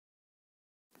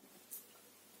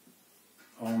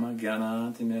Om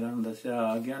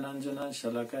Jnanatimirandasya Jnananjana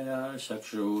Shalakaya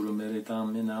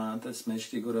Chakshurumiritam Yena Tasmai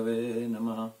Shri Gurave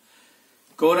Namaha.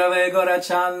 Gurave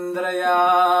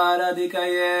Gorachandraya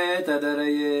Radhikaye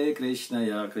Tadaraye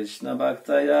Krishnaya Krishna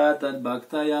Bhaktaya Tad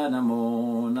Bhaktaya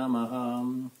Namo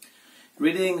Namaha.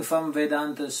 Reading from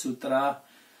Vedanta Sutra.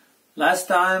 Last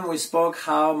time we spoke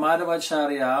how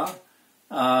Madhvacharya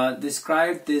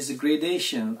described this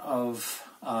gradation of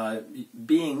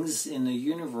beings in the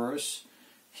universe.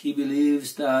 He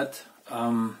believes that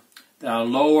there are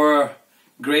lower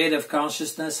grade of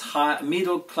consciousness,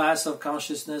 middle class of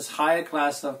consciousness, higher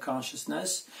class of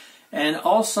consciousness, and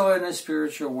also in the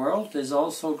spiritual world there's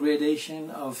also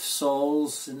gradation of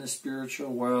souls in the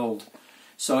spiritual world.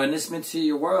 So in this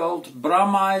material world,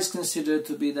 Brahma is considered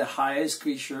to be the highest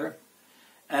creature,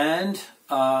 and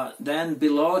then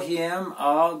below him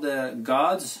are the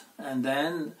gods, and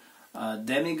then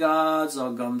demigods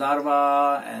or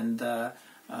Gandharva, and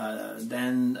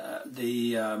then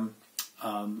the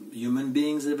human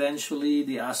beings eventually,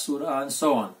 the Asura, and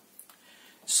so on.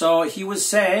 So he was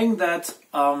saying that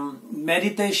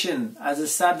meditation as a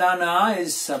sadhana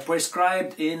is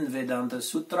prescribed in Vedanta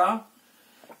Sutra,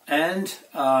 and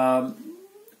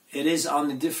it is on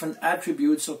the different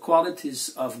attributes or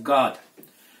qualities of God.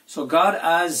 So God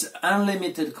has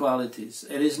unlimited qualities.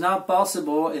 It is not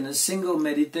possible in a single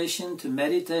meditation to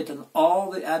meditate on all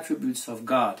the attributes of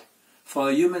God. For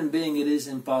a human being it is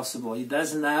impossible. He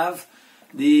doesn't have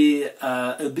the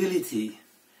ability,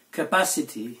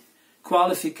 capacity,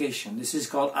 qualification. This is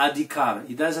called adhikar.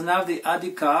 He doesn't have the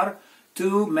adhikar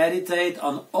to meditate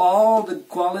on all the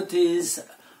qualities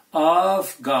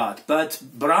of God. But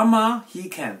Brahma, he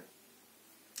can.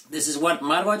 This is what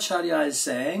Madhvacharya is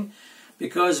saying,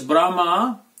 because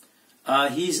Brahma,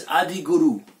 he's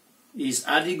Adiguru. He's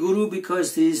Adiguru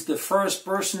because he's the first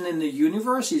person in the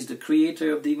universe. He's the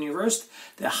creator of the universe,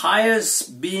 the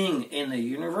highest being in the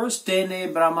universe.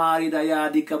 Tene Brahma Hridaya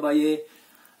Adikabaye.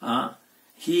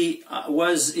 He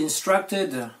was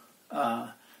instructed,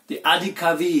 the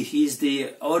Adikavi, he's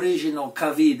the original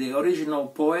Kavi, the original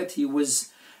poet. He was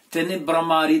Tene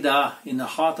Brahma Hrida, in the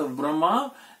heart of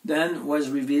Brahma. Then was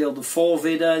revealed the 4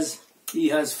 Vedas. He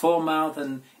has 4 mouths,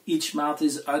 and each mouth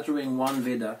is uttering 1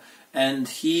 Veda. And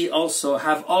he also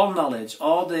have all knowledge.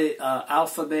 All the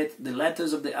alphabet, the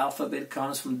letters of the alphabet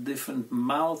comes from different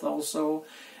mouths also.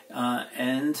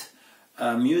 And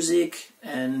music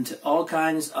and all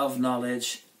kinds of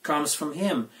knowledge comes from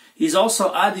him. He's also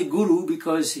Adi Guru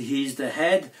because he's the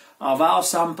head of our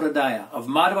Sampradaya, of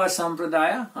Madhva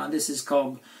Sampradaya. This is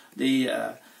called the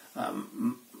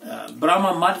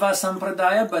Brahma Madhva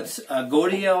Sampradaya, but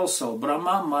Gaudiya also.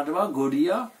 Brahma, Madhva,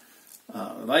 Gaudiya,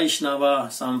 Vaishnava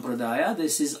Sampradaya.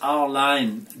 This is our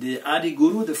line. The Adi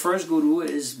Guru, the first Guru,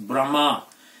 is Brahma.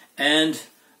 And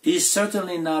he's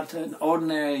certainly not an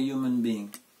ordinary human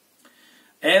being.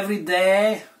 Every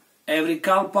day, every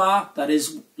kalpa, that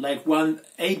is like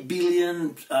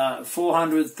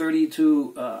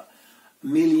 8,432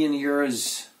 million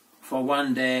years for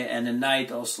one day, and a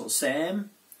night also same.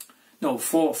 No,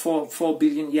 4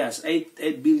 billion, yes,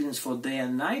 8 billions for day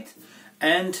and night.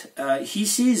 And he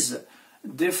sees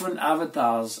different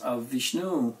avatars of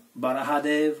Vishnu.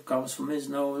 Barahadev comes from his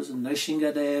nose, and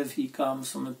Nrsingadev, he comes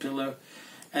from a pillar.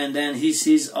 And then he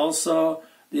sees also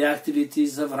the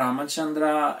activities of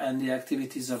Ramachandra and the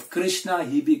activities of Krishna.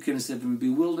 He becomes even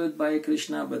bewildered by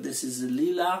Krishna, but this is a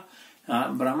lila.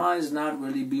 Brahma is not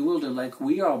really bewildered like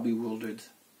we are bewildered.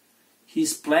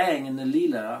 He's playing in the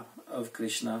lila of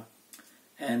Krishna,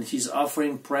 and he's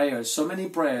offering prayers. So many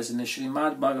prayers in the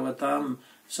Srimad Bhagavatam,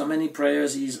 so many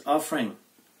prayers he's offering.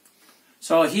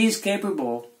 So he's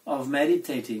capable of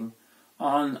meditating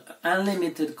on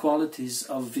unlimited qualities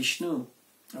of Vishnu.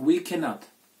 We cannot.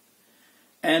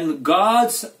 And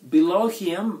gods below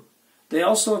him, they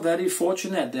also are very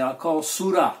fortunate. They are called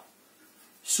Sura.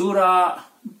 Sura,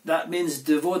 that means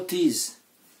devotees.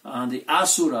 The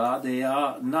Asura, they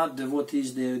are not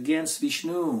devotees, they're against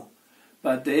Vishnu.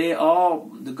 But the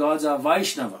gods are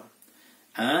Vaishnava.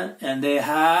 And they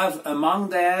have among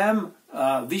them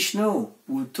Vishnu,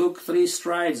 who took 3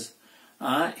 strides.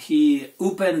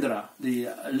 Upendra, the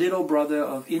little brother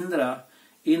of Indra.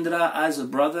 Indra has a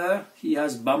brother, he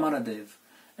has Bamanadev.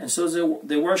 And so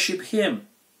they worship him.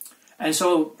 And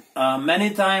so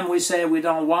many times we say we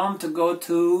don't want to go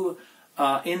to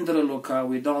Indraloka,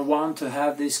 we don't want to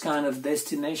have this kind of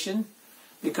destination,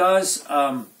 because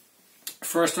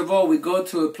first of all, we go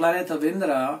to a planet of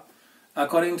Indra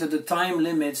according to the time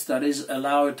limits that is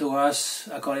allowed to us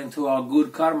according to our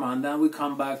good karma, and then we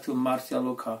come back to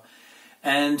Martyaloka.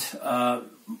 And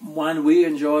when we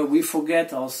enjoy, we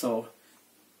forget also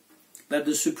that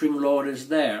the Supreme Lord is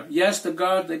there. Yes, the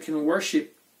God, they can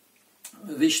worship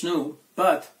Vishnu,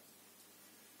 but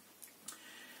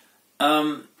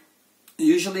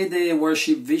usually they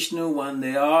worship Vishnu when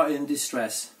they are in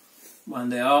distress, when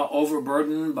they are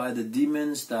overburdened by the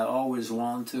demons that always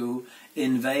want to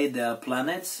invade their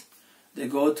planets. They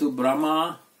go to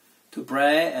Brahma to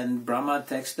pray, and Brahma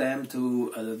takes them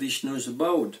to Vishnu's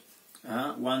abode.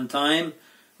 One time,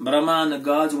 Brahma and the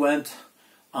gods went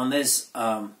on this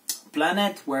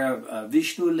planet where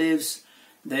Vishnu lives.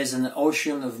 There's an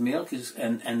ocean of milk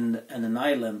and an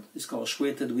island. It's called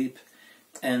Shwetadweep.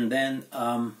 And then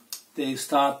they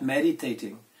start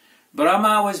meditating.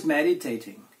 Brahma was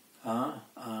meditating.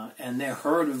 And they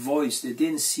heard a voice. They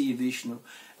didn't see Vishnu.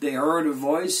 They heard a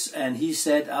voice, and he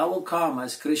said, I will come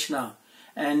as Krishna,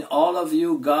 and all of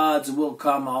you gods will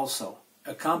come also.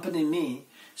 Accompany me.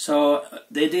 So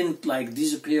they didn't like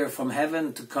disappear from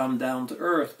heaven to come down to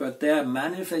earth, but their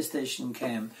manifestation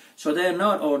came. So they're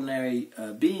not ordinary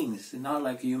beings. They're not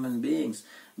like human beings.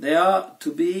 They are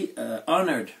to be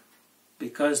honored,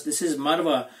 because this is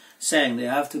Madhva saying they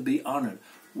have to be honored.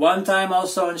 One time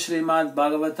also in Srimad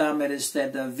Bhagavatam it is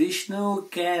said that Vishnu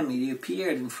came, he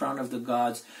appeared in front of the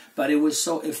gods, but it was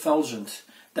so effulgent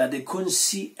that they couldn't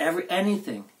see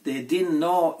anything. They didn't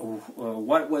know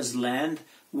what was land,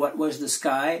 what was the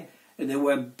sky, and they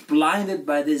were blinded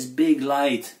by this big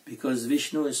light because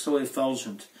Vishnu is so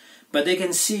effulgent. But they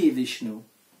can see Vishnu.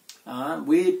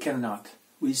 We cannot.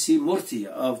 We see Murti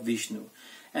of Vishnu.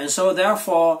 And so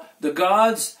therefore, the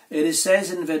gods, it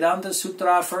says in Vedanta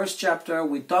Sutra, first chapter,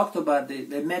 we talked about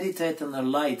they meditate on the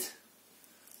light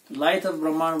of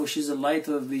Brahman, which is the light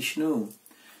of Vishnu.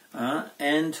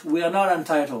 And we are not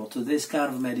entitled to this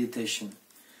kind of meditation.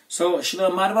 So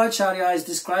Srila Madhvacharya is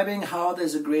describing how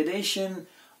there's a gradation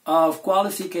of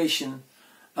qualification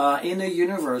in the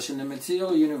universe, in the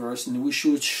material universe, and we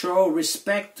should show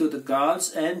respect to the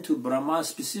gods and to Brahma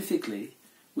specifically.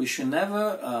 We should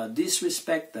never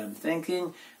disrespect them,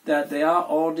 thinking that they are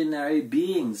ordinary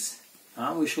beings.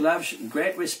 We should have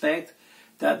great respect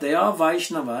that they are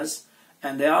Vaishnavas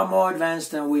and they are more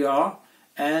advanced than we are,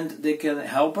 and they can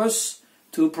help us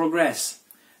to progress.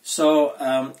 So,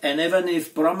 and even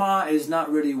if Brahma is not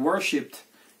really worshipped,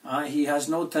 he has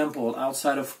no temple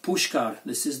outside of Pushkar.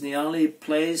 This is the only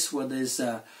place where there's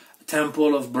a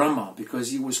temple of Brahma,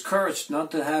 because he was cursed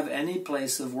not to have any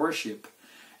place of worship.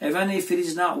 Even if it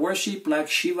is not worshipped like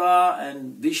Shiva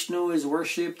and Vishnu is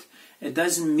worshipped, it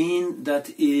doesn't mean that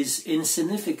it is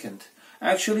insignificant.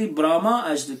 Actually, Brahma,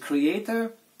 as the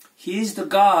creator, he is the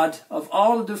God of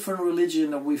all the different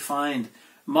religions that we find.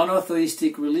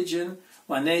 Monotheistic religion,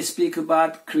 when they speak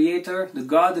about creator, the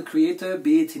God, the creator,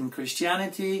 be it in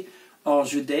Christianity or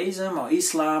Judaism or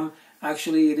Islam,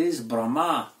 actually it is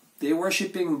Brahma. They're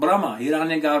worshipping Brahma,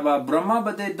 Hiranyagarbha Brahma,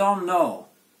 but they don't know.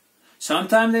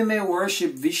 Sometimes they may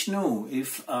worship Vishnu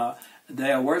if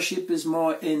their worship is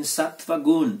more in Sattva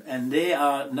Gun and they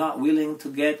are not willing to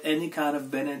get any kind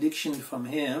of benediction from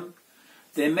him.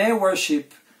 They may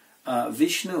worship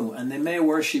Vishnu and they may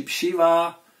worship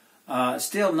Shiva,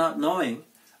 still not knowing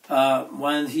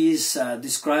when he's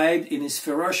described in his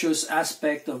ferocious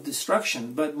aspect of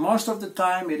destruction. But most of the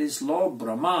time it is Lord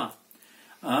Brahma.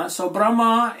 So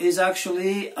Brahma is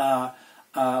actually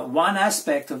one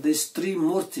aspect of this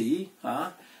Trimurti,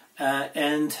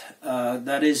 and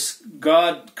that is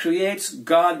God creates,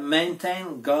 God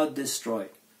maintains, God destroys.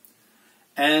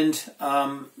 And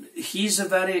he's a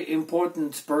very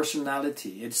important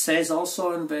personality. It says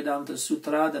also in Vedanta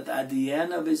Sutra that at the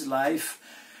end of his life,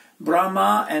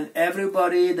 Brahma and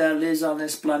everybody that lives on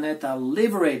this planet are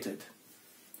liberated.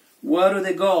 Where do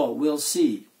they go? We'll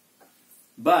see.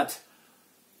 But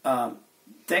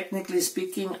technically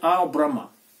speaking, our Brahma,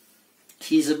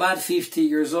 he's about 50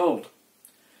 years old,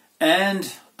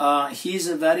 and he's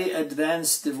a very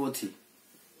advanced devotee,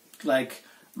 like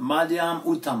Madhyam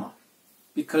Uttama,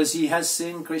 because he has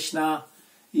seen Krishna,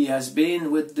 he has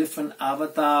been with different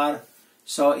avatar,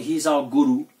 so he's our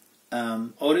guru,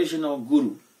 original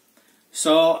guru.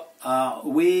 So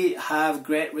we have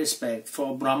great respect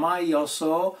for Brahma. He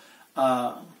also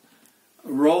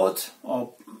wrote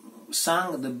or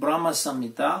sang the Brahma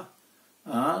Samhita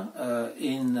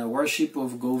in worship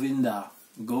of Govinda.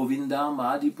 Govindam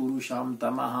Adi Purusham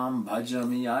Tamaham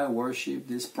Bhajami. I worship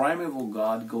this primeval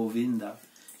God Govinda.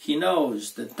 He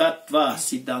knows the Tattva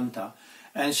Siddhanta.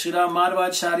 And Srila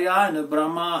Madhvacharya in the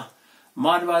Brahma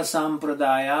Madhva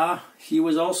Sampradaya, he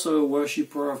was also a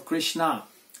worshipper of Krishna.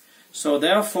 So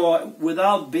therefore,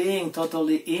 without being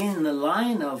totally in the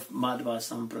line of Madhva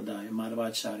Sampradaya,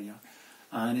 Madhvacharya,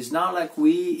 and it's not like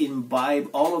we imbibe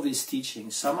all of his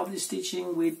teaching. Some of his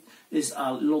teaching is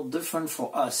a little different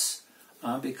for us.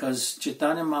 because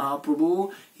Chaitanya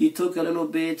Mahaprabhu, he took a little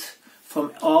bit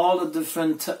from all the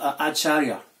different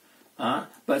acharya.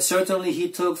 But certainly he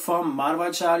took from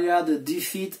Madhvacharya the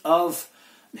defeat of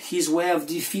his way of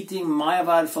defeating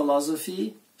Mayavad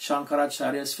philosophy,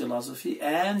 Shankaracharya's philosophy,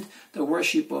 and the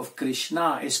worship of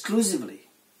Krishna exclusively.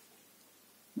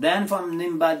 Then from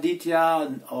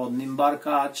Nimbaditya or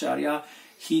Nimbarka Acharya,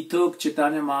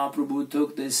 Chaitanya Mahaprabhu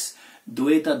took this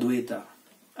Dvaita,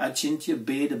 Achintya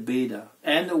Beda,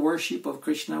 and the worship of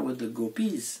Krishna with the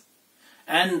gopis.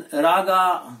 And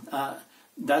Raga,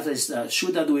 that is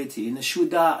Shuddha Dvaiti. In the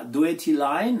Shuddha Dvaiti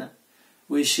line,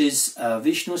 which is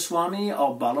Vishnu Swami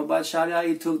or Ballabhacharya,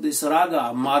 he took this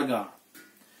Raga, Marga,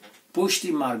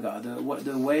 Pushti Marga,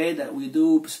 the way that we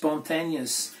do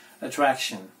spontaneous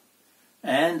attraction.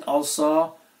 And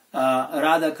also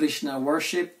Radha Krishna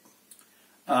worship,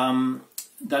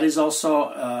 that is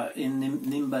also in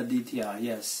Nimbaditya,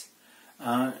 yes.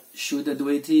 Shuddha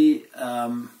Dvaiti,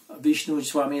 Vishnu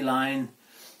Swami line,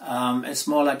 it's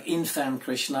more like infant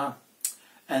Krishna.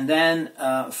 And then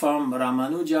from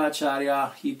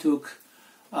Ramanujacharya, he took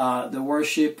the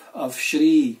worship of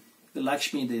Shri, the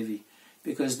Lakshmi Devi,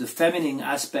 because the feminine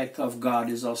aspect of God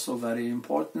is also very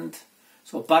important.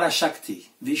 So Parashakti,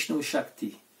 Vishnu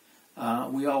Shakti.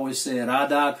 We always say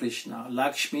Radha Krishna,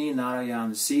 Lakshmi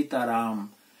Narayan, Sita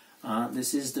Ram.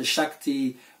 This is the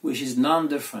Shakti which is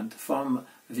non-different from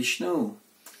Vishnu.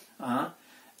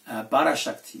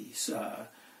 Parashakti,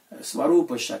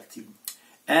 Swarupa Shakti.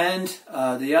 And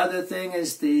the other thing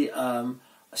is the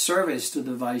service to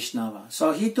the Vaishnava.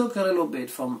 So he took a little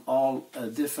bit from all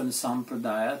different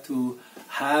sampradaya to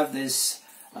have this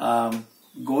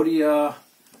Gaudiya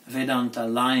Vedanta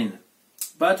line.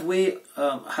 But we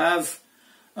have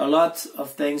a lot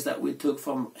of things that we took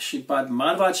from Sripada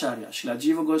Madhvacharya. Srila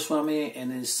Jiva Goswami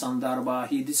in his Sandarbha,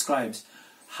 he describes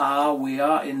how we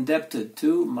are indebted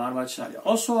to Madhvacharya.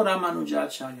 Also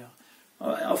Ramanujacharya,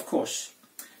 of course.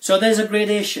 So there's a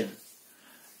gradation.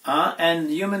 And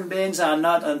human beings are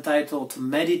not entitled to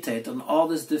meditate on all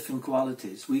these different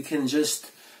qualities. We can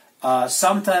just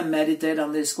sometimes meditate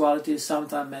on this quality,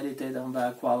 sometimes meditate on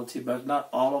that quality, but not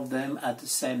all of them at the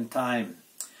same time.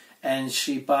 And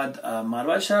Sripada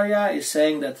Madhvacharya is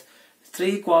saying that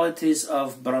three qualities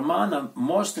of Brahman are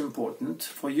most important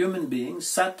for human beings: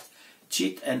 Sat,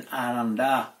 Chit, and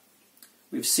Ananda.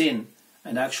 We've seen,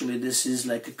 and actually this is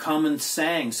like a common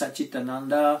saying,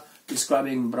 Satchitananda,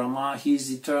 describing Brahma. He's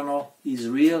eternal, he's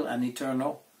real and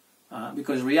eternal,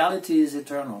 because reality is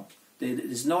eternal. There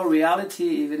is no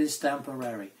reality if it is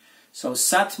temporary. So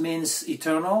Sat means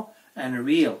eternal and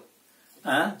real,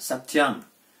 Satyam.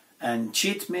 And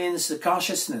Chit means the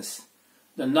consciousness,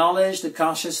 the knowledge, the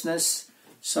consciousness.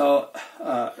 So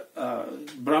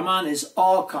Brahman is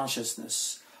all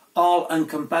consciousness, all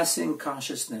encompassing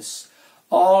consciousness,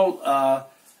 all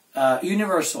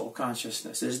universal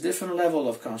consciousness. There's different level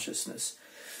of consciousness.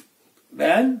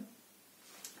 Then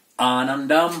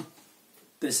Anandam.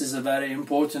 This is a very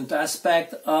important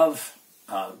aspect of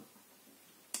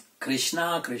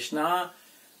Krishna. Krishna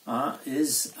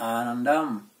is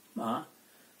Anandam.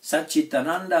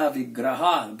 Satchitananda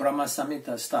Vigraha. Brahma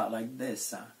Samhita start like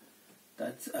this.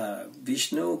 That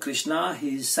Vishnu, Krishna,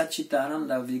 he is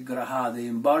Satchitananda Vigraha, the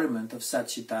embodiment of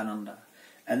Satchitananda.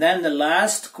 And then the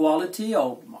last quality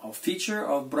or feature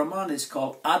of Brahman is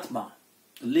called Atma,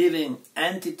 the living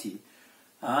entity.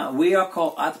 We are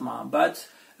called Atma, but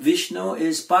Vishnu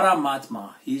is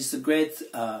Paramatma. He is the great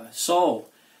soul,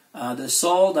 the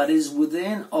soul that is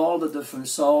within all the different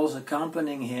souls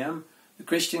accompanying him. The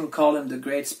Christian call him the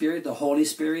Great Spirit, the Holy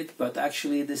Spirit, but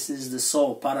actually this is the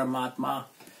soul, Paramatma,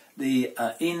 the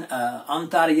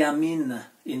Antaryamin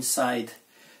inside.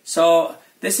 So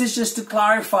this is just to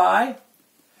clarify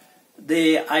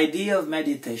the idea of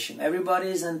meditation. Everybody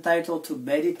is entitled to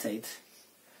meditate,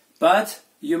 but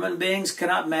human beings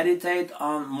cannot meditate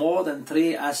on more than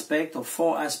 3 aspects or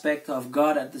 4 aspects of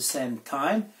God at the same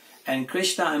time. And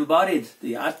Krishna embodied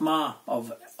the Atma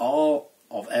of all,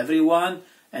 of everyone,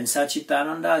 and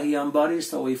Satchitananda he embodies.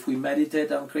 So if we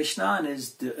meditate on Krishna and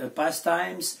his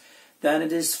pastimes, then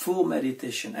it is full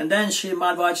meditation. And then Sri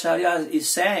Madhvacharya is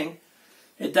saying,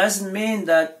 it doesn't mean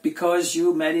that because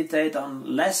you meditate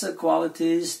on lesser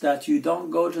qualities that you don't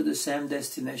go to the same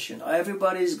destination.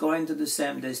 Everybody is going to the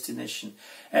same destination.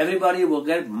 Everybody will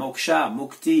get moksha,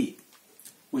 mukti,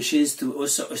 which is to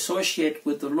associate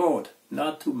with the Lord,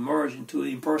 not to merge into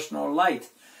impersonal light,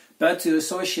 but to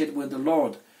associate with the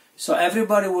Lord. So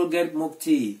everybody will get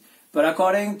mukti, but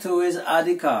according to his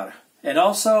adhikar. And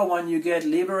also when you get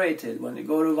liberated, when you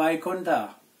go to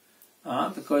Vaikuntha,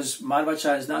 because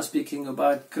Madhvacharya is not speaking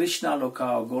about Krishna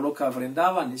Loka or Goloka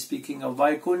Vrindavan, he's speaking of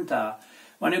Vaikuntha.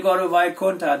 When you go to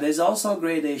Vaikuntha, there's also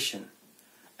gradation.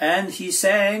 And he's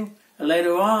saying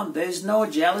later on, there's no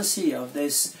jealousy of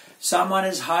this. Someone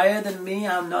is higher than me,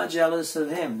 I'm not jealous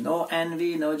of him. No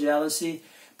envy, no jealousy,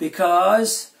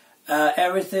 because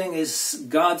everything is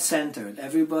God-centered.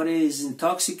 Everybody is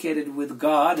intoxicated with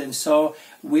God, and so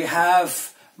we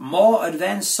have more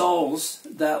advanced souls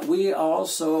that we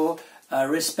also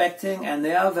respecting, and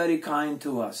they are very kind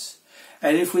to us.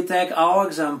 And if we take our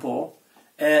example,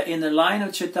 in the line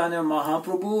of Chaitanya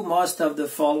Mahaprabhu, most of the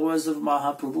followers of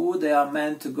Mahaprabhu, they are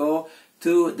meant to go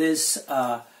to this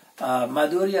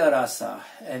Madhurya Rasa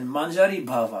and Manjari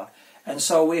Bhava. And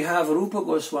so we have Rupa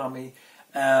Goswami,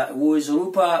 who is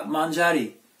Rupa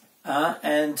Manjari,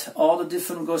 and all the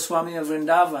different Goswami of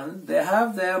Vrindavan, they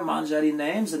have their Manjari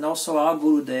names, and also our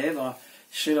Gurudev,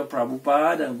 Srila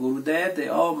Prabhupada and Gurudev, they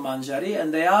all Manjari,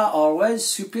 and they are always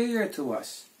superior to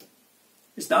us.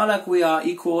 It's not like we are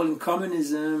equal in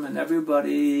communism and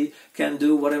everybody can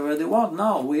do whatever they want.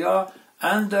 No, we are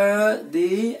under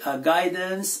the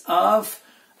guidance of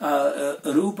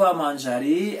Rupa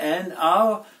Manjari and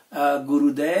our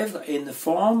Gurudev in the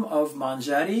form of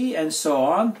Manjari and so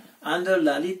on, under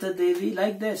Lalita Devi,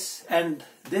 like this. And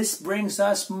this brings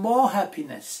us more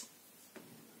happiness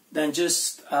than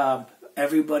just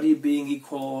everybody being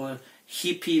equal,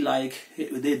 hippie, like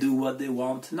they do what they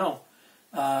want. No.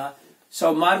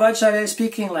 So Madhvacharya is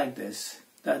speaking like this,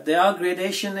 that there are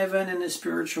gradation even in the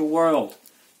spiritual world,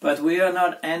 but we are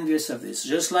not envious of this.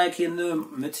 Just like in the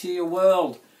material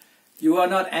world, you are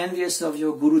not envious of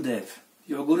your Gurudev.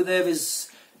 Your Gurudev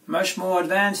is much more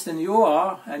advanced than you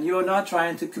are, and you are not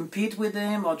trying to compete with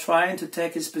him or trying to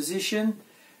take his position.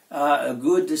 A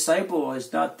good disciple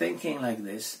is not thinking like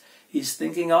this. He's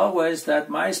thinking always that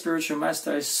my spiritual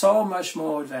master is so much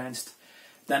more advanced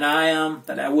than I am,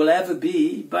 than I will ever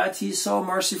be, but he's so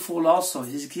merciful also.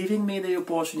 He's giving me the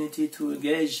opportunity to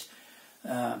engage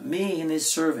me in his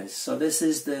service. So this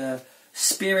is the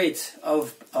spirit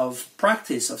of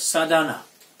practice, of sadhana.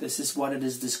 This is what it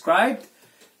is described.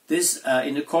 This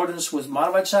in accordance with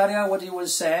Madhvacharya, what he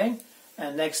was saying.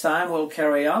 And next time we'll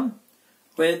carry on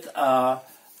with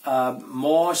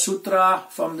more sutra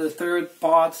from the third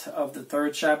part of the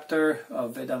third chapter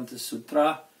of Vedanta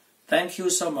Sutra. Thank you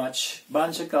so much.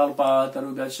 Banchakalpa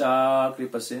tarubhyacha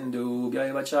kripa sindhu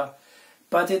bhyayavacha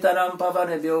patitanam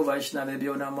pavanebhyo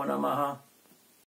vaishnavebhyo namo namaha.